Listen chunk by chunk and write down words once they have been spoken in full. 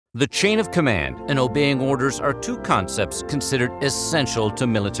The chain of command and obeying orders are two concepts considered essential to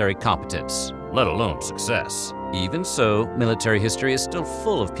military competence, let alone success. Even so, military history is still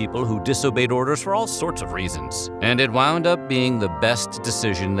full of people who disobeyed orders for all sorts of reasons, and it wound up being the best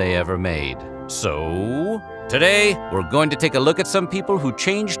decision they ever made. So, today, we're going to take a look at some people who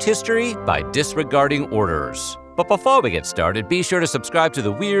changed history by disregarding orders. But before we get started, be sure to subscribe to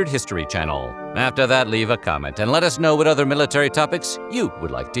the Weird History channel. After that, leave a comment and let us know what other military topics you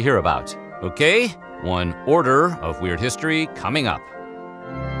would like to hear about. Okay? One order of Weird History coming up.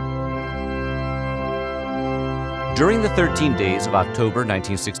 During the 13 days of October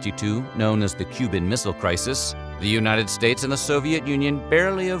 1962, known as the Cuban Missile Crisis, the United States and the Soviet Union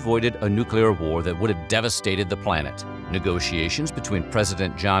barely avoided a nuclear war that would have devastated the planet. Negotiations between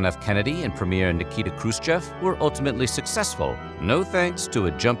President John F. Kennedy and Premier Nikita Khrushchev were ultimately successful, no thanks to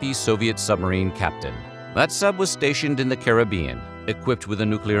a jumpy Soviet submarine captain. That sub was stationed in the Caribbean, equipped with a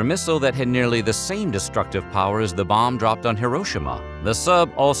nuclear missile that had nearly the same destructive power as the bomb dropped on Hiroshima. The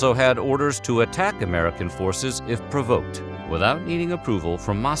sub also had orders to attack American forces if provoked, without needing approval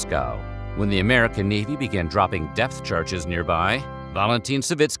from Moscow. When the American Navy began dropping depth charges nearby, Valentin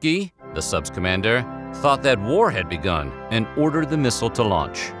Savitsky, the sub's commander, thought that war had begun and ordered the missile to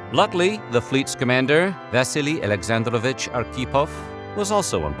launch. Luckily, the fleet's commander, Vasily Alexandrovich Arkhipov, was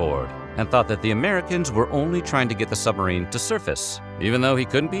also on board and thought that the Americans were only trying to get the submarine to surface. Even though he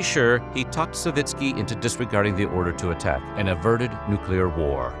couldn't be sure, he talked Savitsky into disregarding the order to attack and averted nuclear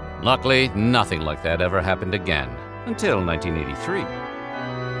war. Luckily, nothing like that ever happened again, until 1983.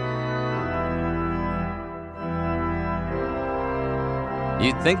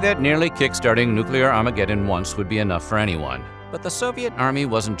 You'd think that nearly kickstarting nuclear Armageddon once would be enough for anyone. But the Soviet Army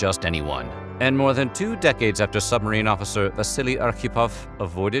wasn't just anyone. And more than 2 decades after submarine officer Vasily Arkhipov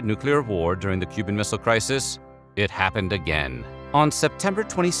avoided nuclear war during the Cuban Missile Crisis, it happened again. On September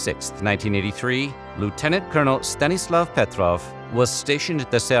 26, 1983, Lieutenant Colonel Stanislav Petrov was stationed at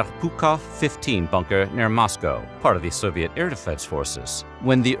the Serpukhov 15 bunker near Moscow, part of the Soviet Air Defense Forces,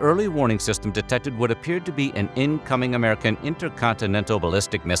 when the early warning system detected what appeared to be an incoming American intercontinental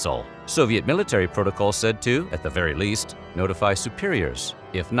ballistic missile. Soviet military protocol said to, at the very least, notify superiors,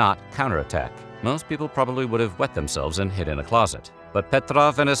 if not counterattack. Most people probably would have wet themselves and hid in a closet. But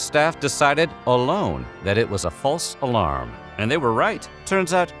Petrov and his staff decided alone that it was a false alarm. And they were right.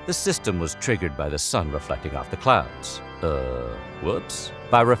 Turns out the system was triggered by the sun reflecting off the clouds. Whoops.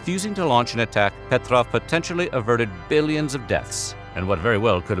 By refusing to launch an attack, Petrov potentially averted billions of deaths, and what very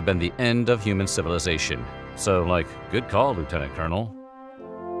well could have been the end of human civilization. So, good call, Lieutenant Colonel.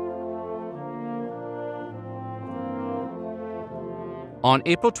 On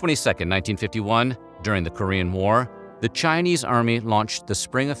April 22, 1951, during the Korean War, the Chinese Army launched the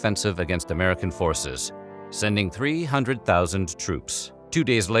Spring Offensive against American forces, sending 300,000 troops. 2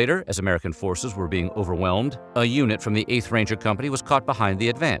 days later, as American forces were being overwhelmed, a unit from the 8th Ranger Company was caught behind the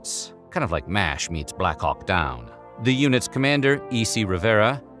advance, kind of like MASH meets Black Hawk Down. The unit's commander, E.C.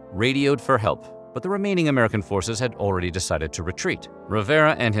 Rivera, radioed for help, but the remaining American forces had already decided to retreat.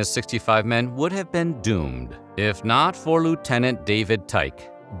 Rivera and his 65 men would have been doomed, if not for Lieutenant David Tyke.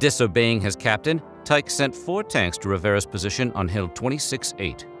 Disobeying his captain, Tyke sent 4 tanks to Rivera's position on Hill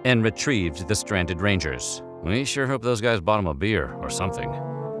 26-8 and retrieved the stranded Rangers. We sure hope those guys bought him a beer or something.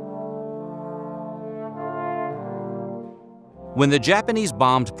 When the Japanese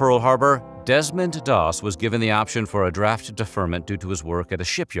bombed Pearl Harbor, Desmond Doss was given the option for a draft deferment due to his work at a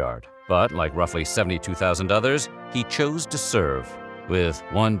shipyard. But, like roughly 72,000 others, he chose to serve, with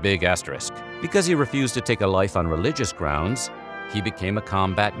one big asterisk. Because he refused to take a life on religious grounds, he became a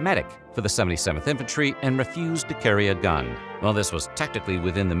combat medic for the 77th Infantry and refused to carry a gun. While this was technically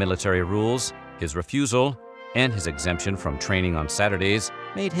within the military rules, his refusal and his exemption from training on Saturdays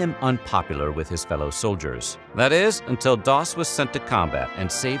made him unpopular with his fellow soldiers. That is, until Doss was sent to combat and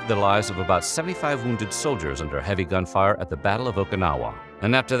saved the lives of about 75 wounded soldiers under heavy gunfire at the Battle of Okinawa.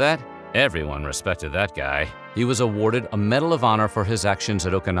 And after that, everyone respected that guy. He was awarded a Medal of Honor for his actions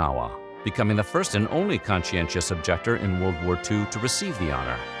at Okinawa, becoming the first and only conscientious objector in World War II to receive the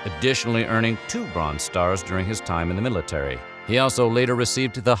honor, additionally earning 2 Bronze Stars during his time in the military. He also later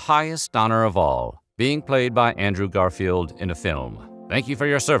received the highest honor of all, being played by Andrew Garfield in a film. Thank you for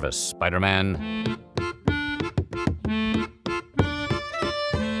your service, Spider-Man.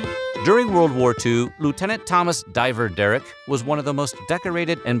 During World War II, Lieutenant Thomas Diver Derrick was one of the most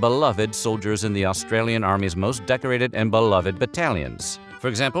decorated and beloved soldiers in the Australian Army's most decorated and beloved battalions. For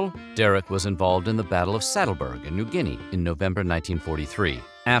example, Derrick was involved in the Battle of Saddleburg in New Guinea in November 1943.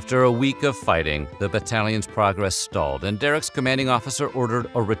 After a week of fighting, the battalion's progress stalled and Derrick's commanding officer ordered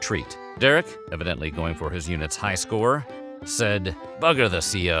a retreat. Derrick, evidently going for his unit's high score, said, "Bugger the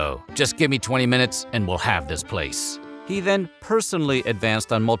CO, just give me 20 minutes and we'll have this place." He then personally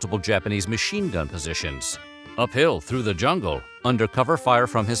advanced on multiple Japanese machine gun positions. Uphill through the jungle, under cover fire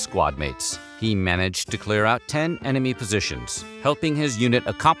from his squad mates, he managed to clear out 10 enemy positions, helping his unit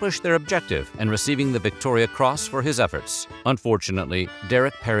accomplish their objective and receiving the Victoria Cross for his efforts. Unfortunately,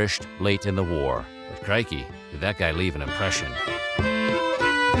 Derek perished late in the war. But crikey, did that guy leave an impression.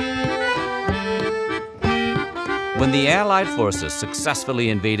 When the Allied forces successfully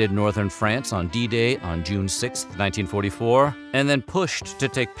invaded northern France on D-Day on June 6, 1944, and then pushed to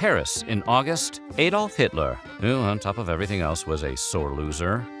take Paris in August, Adolf Hitler, who on top of everything else was a sore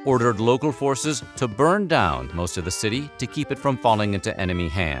loser, ordered local forces to burn down most of the city to keep it from falling into enemy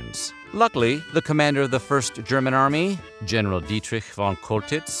hands. Luckily, the commander of the 1st German Army, General Dietrich von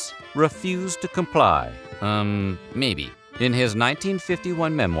Choltitz, refused to comply. Maybe. In his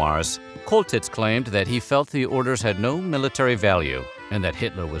 1951 memoirs, Choltitz claimed that he felt the orders had no military value and that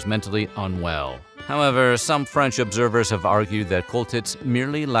Hitler was mentally unwell. However, some French observers have argued that Choltitz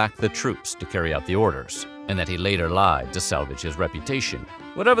merely lacked the troops to carry out the orders, and that he later lied to salvage his reputation.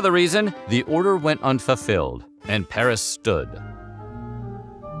 Whatever the reason, the order went unfulfilled, and Paris stood.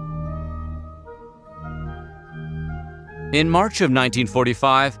 In March of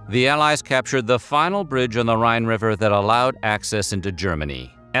 1945, the Allies captured the final bridge on the Rhine River that allowed access into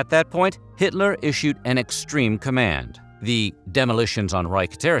Germany. At that point, Hitler issued an extreme command, the Demolitions on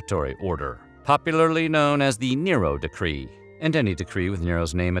Reich Territory Order, popularly known as the Nero Decree. And any decree with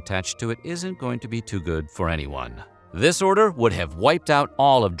Nero's name attached to it isn't going to be too good for anyone. This order would have wiped out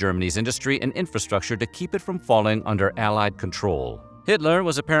all of Germany's industry and infrastructure to keep it from falling under Allied control. Hitler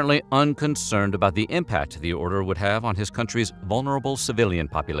was apparently unconcerned about the impact the order would have on his country's vulnerable civilian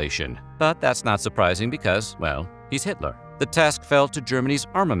population. But that's not surprising because, well, he's Hitler. The task fell to Germany's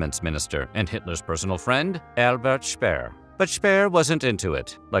armaments minister and Hitler's personal friend, Albert Speer. But Speer wasn't into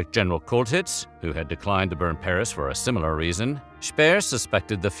it. Like General Choltitz, who had declined to burn Paris for a similar reason, Speer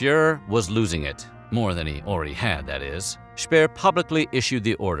suspected the Führer was losing it. More than he already had, that is. Speer publicly issued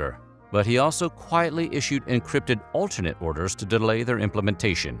the order, but he also quietly issued encrypted alternate orders to delay their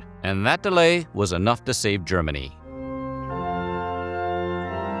implementation. And that delay was enough to save Germany.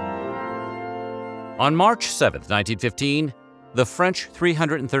 On March 7, 1915, the French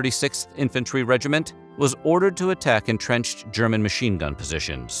 336th Infantry Regiment was ordered to attack entrenched German machine gun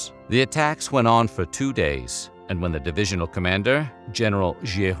positions. The attacks went on for 2 days, and when the divisional commander, General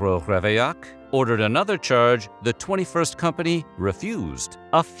Géraud Ravaillac, ordered another charge, the 21st Company refused.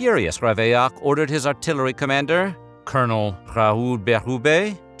 A furious Ravaillac ordered his artillery commander, Colonel Raoul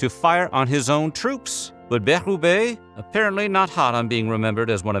Berube, to fire on his own troops. But Berube, apparently not hot on being remembered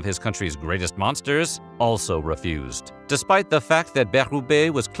as one of his country's greatest monsters, also refused. Despite the fact that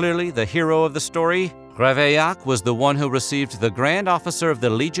Berube was clearly the hero of the story, Ravaillac was the one who received the Grand Officer of the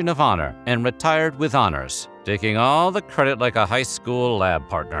Legion of Honor and retired with honors, taking all the credit like a high school lab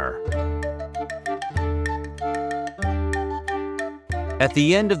partner. At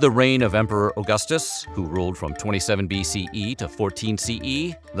the end of the reign of Emperor Augustus, who ruled from 27 BCE to 14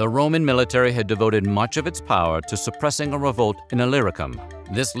 CE, the Roman military had devoted much of its power to suppressing a revolt in Illyricum.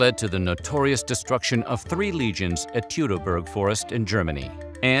 This led to the notorious destruction of 3 legions at Teutoburg Forest in Germany.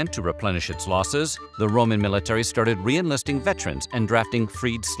 And to replenish its losses, the Roman military started re-enlisting veterans and drafting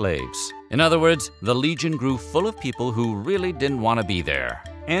freed slaves. In other words, the legion grew full of people who really didn't want to be there,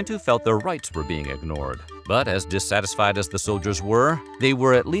 and who felt their rights were being ignored. But as dissatisfied as the soldiers were, they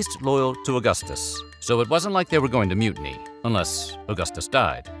were at least loyal to Augustus. So it wasn't like they were going to mutiny, unless Augustus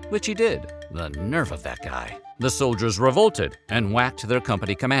died, which he did. The nerve of that guy. The soldiers revolted and whacked their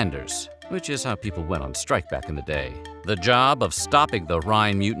company commanders, which is how people went on strike back in the day. The job of stopping the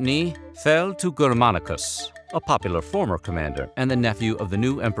Rhine mutiny fell to Germanicus, a popular former commander and the nephew of the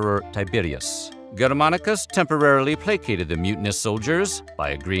new emperor Tiberius. Germanicus temporarily placated the mutinous soldiers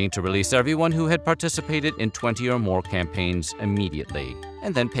by agreeing to release everyone who had participated in 20 or more campaigns immediately,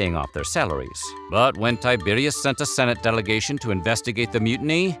 and then paying off their salaries. But when Tiberius sent a Senate delegation to investigate the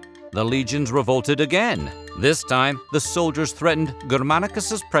mutiny, the legions revolted again. This time, the soldiers threatened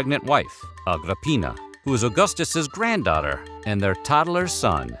Germanicus's pregnant wife, Agrippina, who was Augustus's granddaughter, and their toddler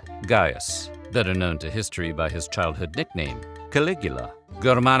son, Gaius, better known to history by his childhood nickname, Caligula.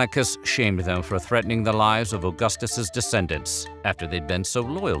 Germanicus shamed them for threatening the lives of Augustus's descendants after they'd been so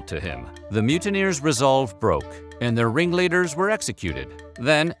loyal to him. The mutineers' resolve broke, and their ringleaders were executed.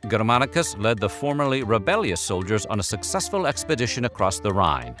 Then, Germanicus led the formerly rebellious soldiers on a successful expedition across the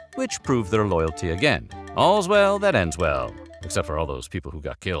Rhine, which proved their loyalty again. All's well that ends well, except for all those people who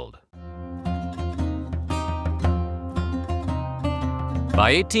got killed.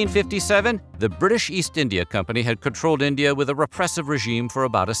 By 1857, the British East India Company had controlled India with a repressive regime for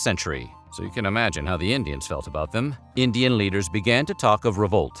about a century. So you can imagine how the Indians felt about them. Indian leaders began to talk of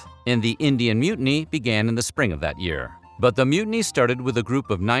revolt, and the Indian Mutiny began in the spring of that year. But the mutiny started with a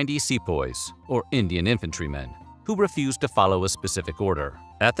group of 90 sepoys, or Indian infantrymen, who refused to follow a specific order.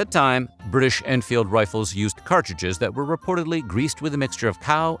 At the time, British Enfield rifles used cartridges that were reportedly greased with a mixture of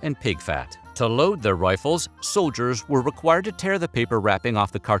cow and pig fat. To load their rifles, soldiers were required to tear the paper wrapping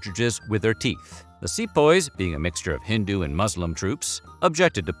off the cartridges with their teeth. The sepoys, being a mixture of Hindu and Muslim troops,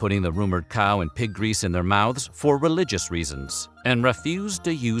 objected to putting the rumored cow and pig grease in their mouths for religious reasons, and refused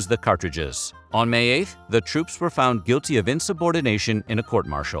to use the cartridges. On May 8th, the troops were found guilty of insubordination in a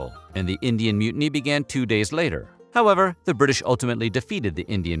court-martial, and the Indian Mutiny began 2 days later. However, the British ultimately defeated the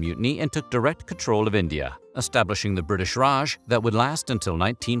Indian Mutiny and took direct control of India, establishing the British Raj that would last until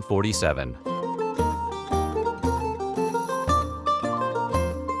 1947.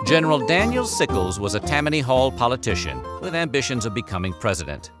 General Daniel Sickles was a Tammany Hall politician with ambitions of becoming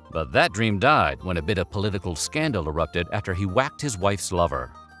president. But that dream died when a bit of political scandal erupted after he whacked his wife's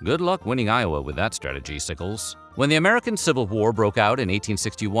lover. Good luck winning Iowa with that strategy, Sickles. When the American Civil War broke out in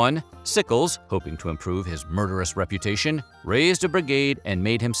 1861, Sickles, hoping to improve his murderous reputation, raised a brigade and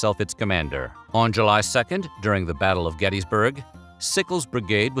made himself its commander. On July 2nd, during the Battle of Gettysburg, Sickles'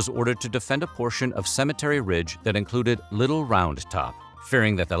 brigade was ordered to defend a portion of Cemetery Ridge that included Little Round Top.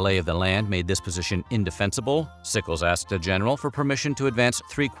 Fearing that the lay of the land made this position indefensible, Sickles asked the general for permission to advance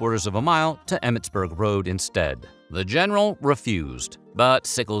 3/4 of a mile to Emmitsburg Road instead. The general refused, but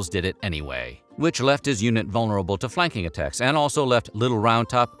Sickles did it anyway, which left his unit vulnerable to flanking attacks and also left Little Round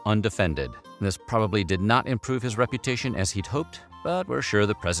Top undefended. This probably did not improve his reputation as he'd hoped, but we're sure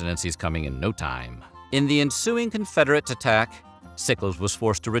the presidency's coming in no time. In the ensuing Confederate attack, Sickles was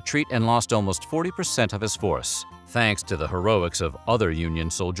forced to retreat and lost almost 40% of his force. Thanks to the heroics of other Union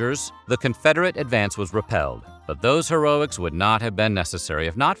soldiers, the Confederate advance was repelled. But those heroics would not have been necessary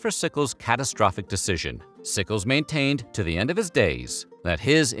if not for Sickles' catastrophic decision. Sickles maintained to the end of his days that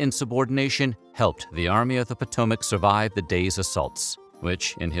his insubordination helped the Army of the Potomac survive the day's assaults,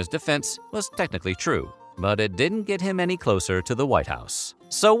 which, in his defense, was technically true. But it didn't get him any closer to the White House.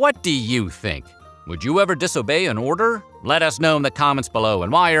 So what do you think? Would you ever disobey an order? Let us know in the comments below,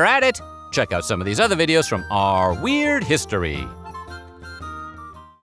 and while you're at it, check out some of these other videos from our weird history.